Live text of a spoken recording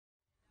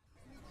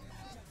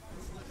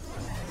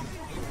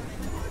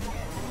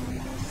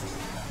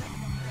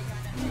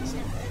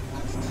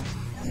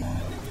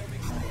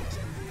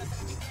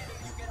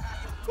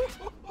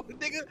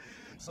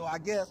I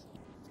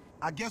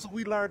guess what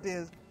we learned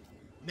is,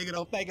 nigga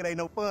don't think it ain't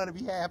no fun to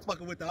be half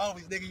fucking with the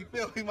homies, nigga. You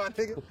feel me, my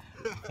nigga?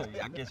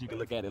 I guess you can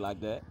look at it like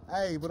that.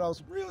 Hey, but on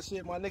some real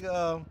shit, my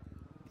nigga,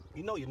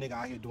 you know your nigga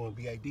out here doing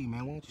BAD,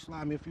 man. Why don't you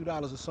slide me a few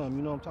dollars or something?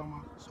 You know what I'm talking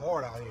about? It's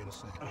hard out here to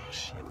say. Oh,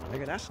 shit, my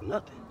nigga, that's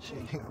nothing. Shit,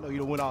 I know you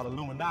done went all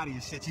Illuminati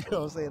and shit, you know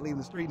what I'm saying? Leaving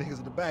the street niggas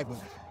in the back, but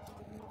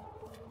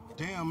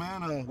damn,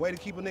 man, way to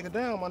keep a nigga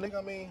down, my nigga.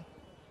 I mean,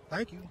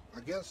 thank you,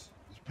 I guess.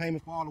 It's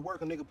payment for all the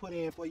work a nigga put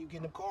in for you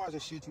getting them cars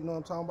and shit, you know what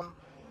I'm talking about?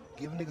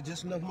 Give a nigga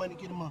just enough money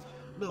to get him a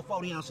little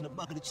 40 ounce and a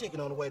bucket of chicken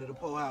on the way to the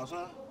poorhouse,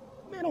 huh?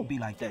 Man, don't be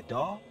like that,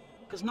 dawg.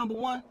 Cause number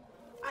one,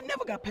 I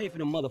never got paid for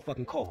them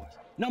motherfucking cars.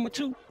 Number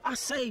two, I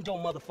saved your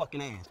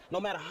motherfucking ass. No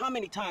matter how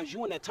many times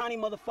you and that tiny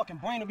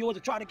motherfucking brain of yours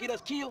have tried to get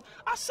us killed,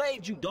 I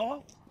saved you,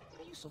 dawg.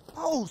 What are you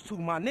supposed to,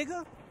 my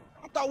nigga?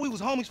 I thought we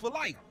was homies for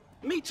life.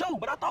 Me too,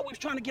 but I thought we was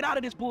trying to get out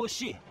of this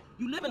bullshit.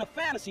 You live in a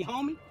fantasy,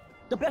 homie.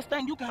 The best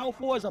thing you can hope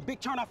for is a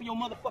big turnout for your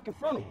motherfucking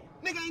funeral.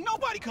 Nigga, ain't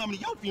nobody coming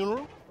to your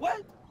funeral.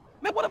 What?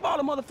 Man, what about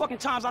all the motherfucking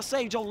times I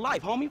saved your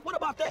life, homie? What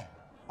about that?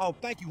 Oh,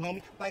 thank you,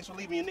 homie. Thanks for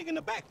leaving your nigga in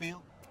the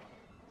backfield.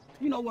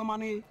 You know what, my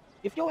nigga?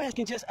 If your ass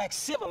can just act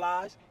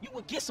civilized, you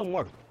would get some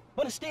work.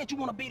 But instead, you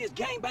want to be this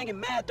gang-banging,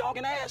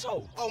 mad-dogging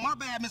asshole. Oh, my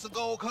bad, Mr.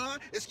 Gold Con.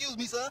 Excuse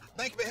me, sir.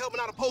 Thank you for helping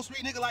out a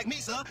post-street nigga like me,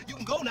 sir. You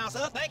can go now,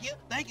 sir. Thank you.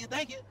 Thank you.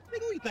 Thank you.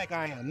 Nigga, who you think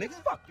I am,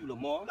 nigga? Fuck you,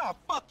 Lamar. Nah,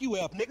 fuck you,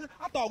 F, nigga.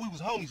 I thought we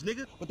was homies,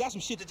 nigga. But that's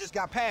some shit that just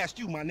got past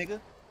you, my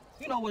nigga.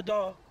 You know what,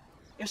 dawg?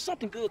 If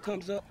something good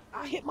comes up,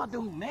 I hit my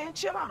dude, man.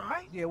 Chill out, all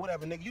right? Yeah,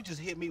 whatever, nigga. You just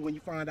hit me when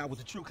you find out what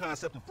the true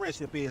concept of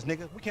friendship is,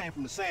 nigga. We came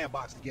from the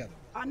sandbox together.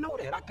 I know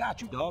that. I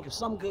got you, dog. If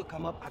something good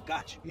come up, I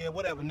got you. Yeah,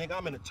 whatever, nigga.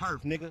 I'm in the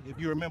turf, nigga, if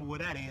you remember what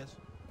that is.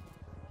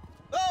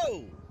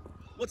 Oh!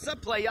 What's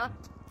up, playa?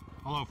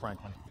 Hello,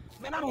 Franklin.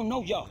 Man, I don't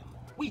know y'all.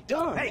 We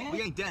done, Hey, man.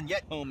 we ain't done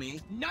yet,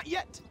 homie. Not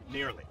yet.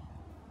 Nearly.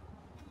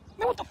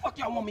 Man, what the fuck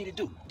y'all want me to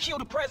do? Kill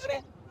the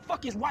president?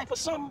 Fuck his wife or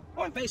something?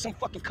 Or invade some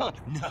fucking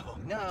country?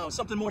 No,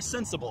 something more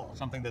sensible.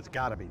 Something that's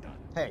gotta be done.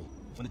 Hey,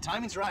 when the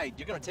timing's right,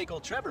 you're gonna take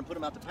old Trevor and put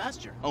him out to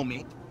pasture,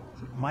 homie.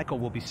 Michael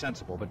will be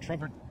sensible, but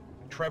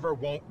Trevor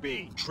won't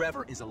be.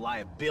 Trevor is a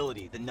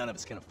liability that none of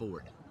us can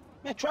afford.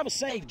 Man, Trevor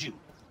saved you.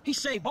 He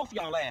saved both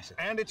y'all asses.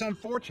 And it's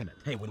unfortunate.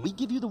 Hey, when we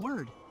give you the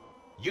word,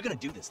 you're gonna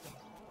do this thing.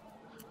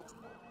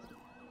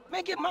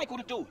 Man, get Michael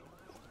to do it.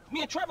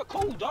 Me and Trevor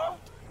cool, dog.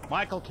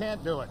 Michael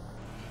can't do it.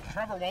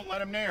 Trevor won't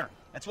let him near.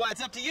 That's why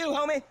it's up to you,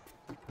 homie.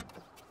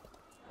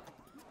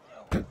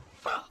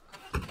 Fuck.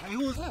 Hey,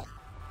 who was that?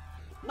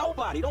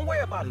 Nobody. Don't worry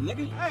about it,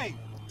 nigga. Hey!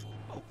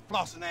 Oh,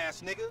 flossing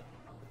ass nigga.